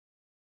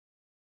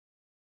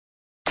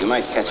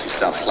might catch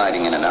yourself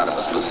sliding in and out of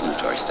a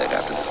hallucinatory state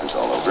after this is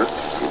all over.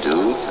 If you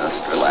do,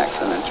 just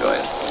relax and enjoy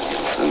it.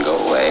 It'll soon go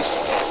away.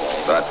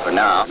 But for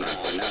now...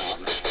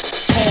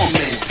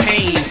 Torment,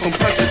 pain, from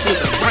pressure to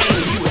the brain.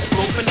 You were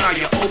sloping, now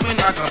you're open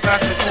like a glass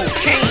of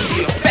cocaine.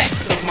 The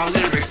effect of my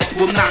lyrics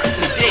will not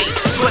sedate,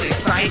 but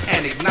excite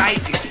and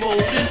ignite,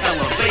 explode and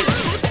elevate.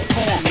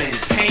 Torment,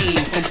 pain,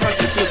 from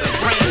pressure to the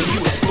brain.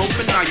 You were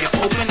sloping, now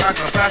you're open like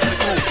a glass of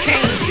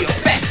cocaine. The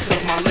effect of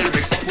my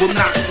lyrics will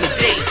not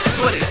sedate,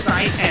 but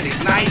excite and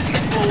ignite,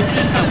 explode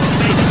and elevate.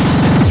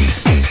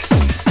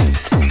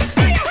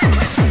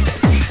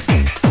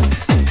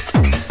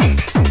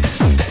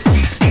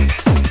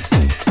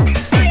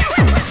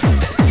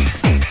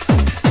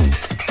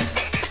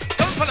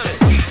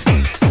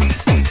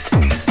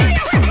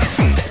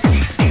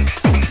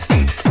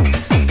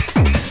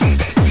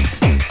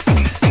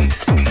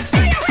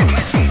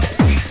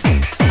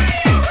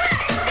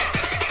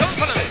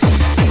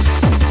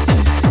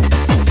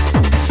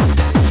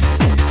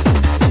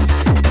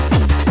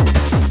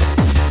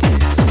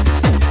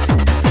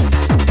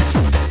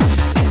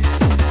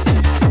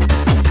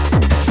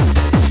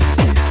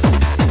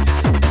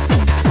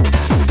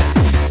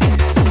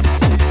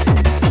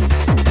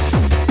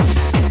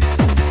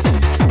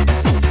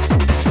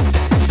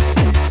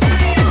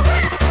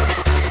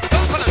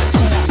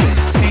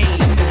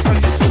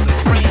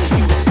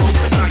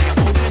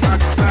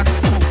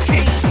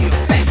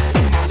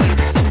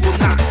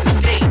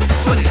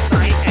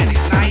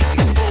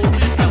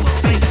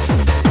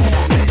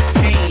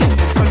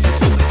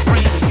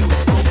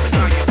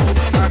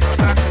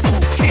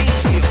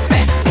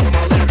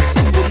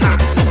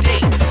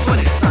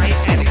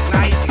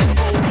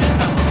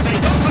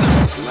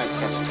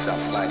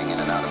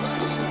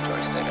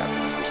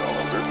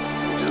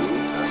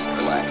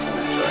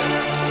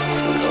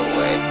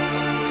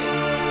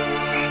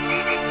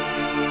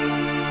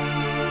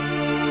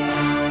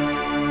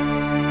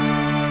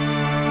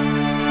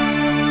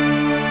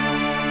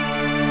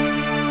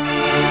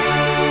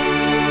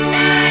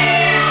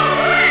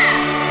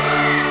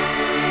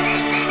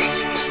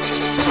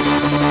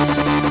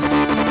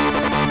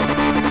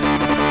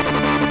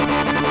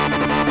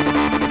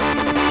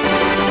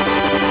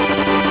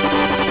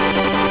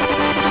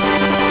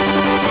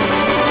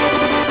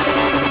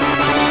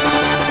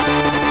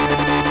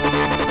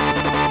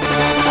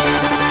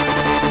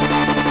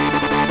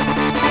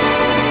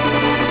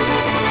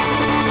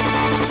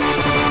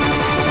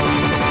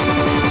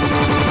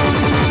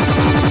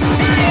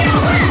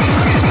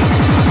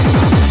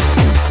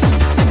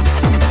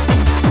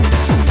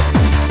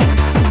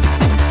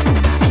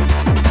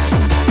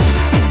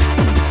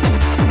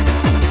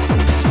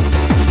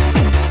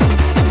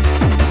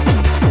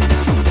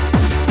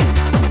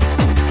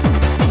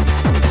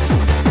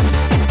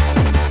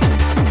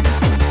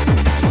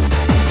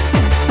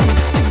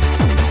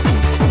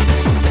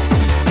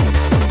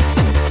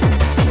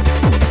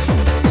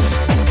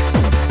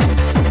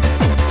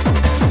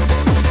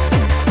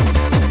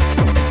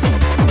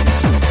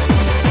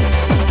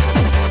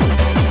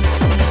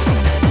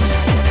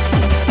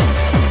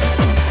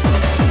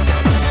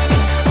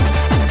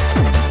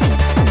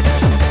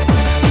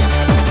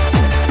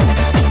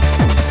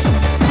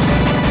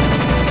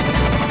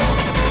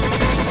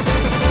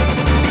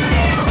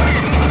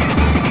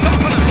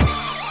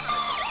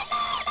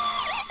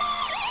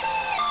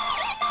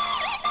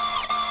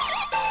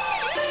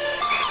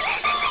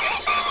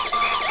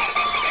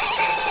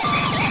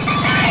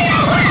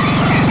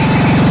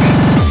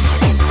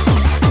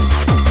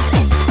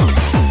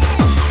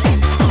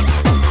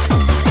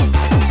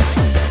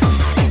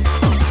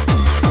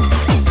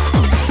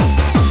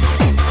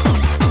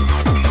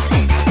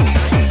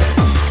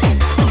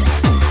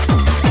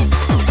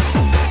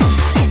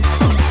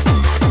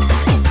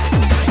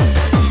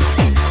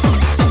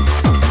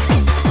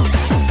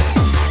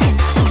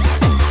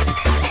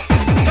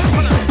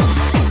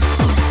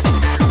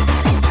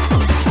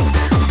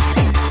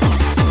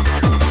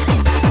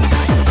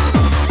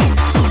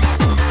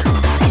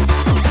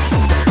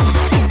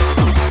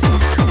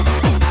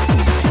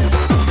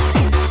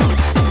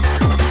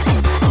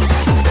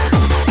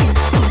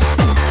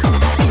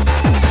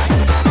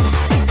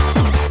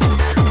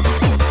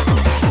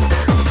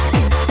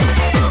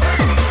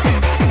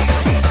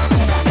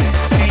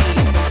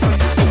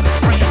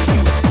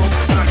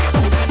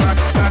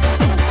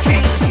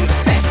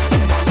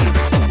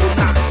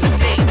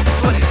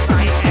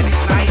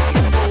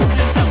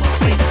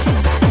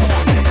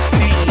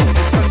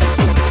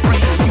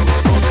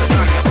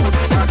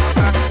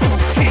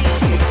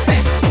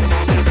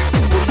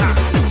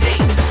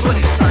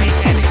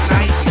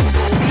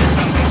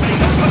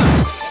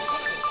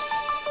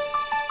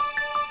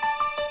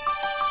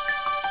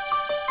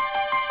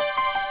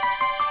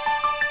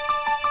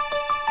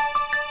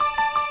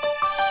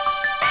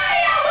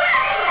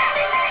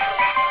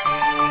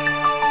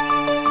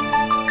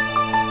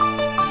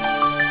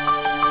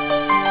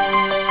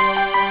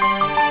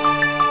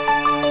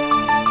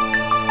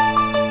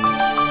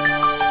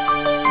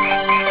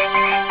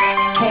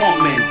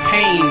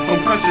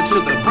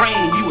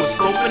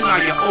 now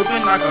you're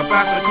open like a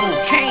glass of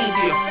cocaine.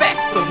 The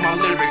effect of my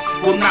lyrics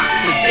will not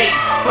sedate,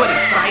 but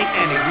excite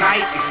and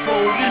ignite,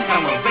 explode and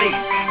elevate.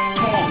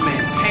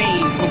 Torment,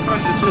 pain, from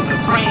pressure to the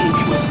brain.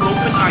 You were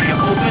sloping, now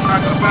you're open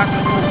like a glass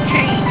of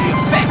cocaine.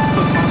 The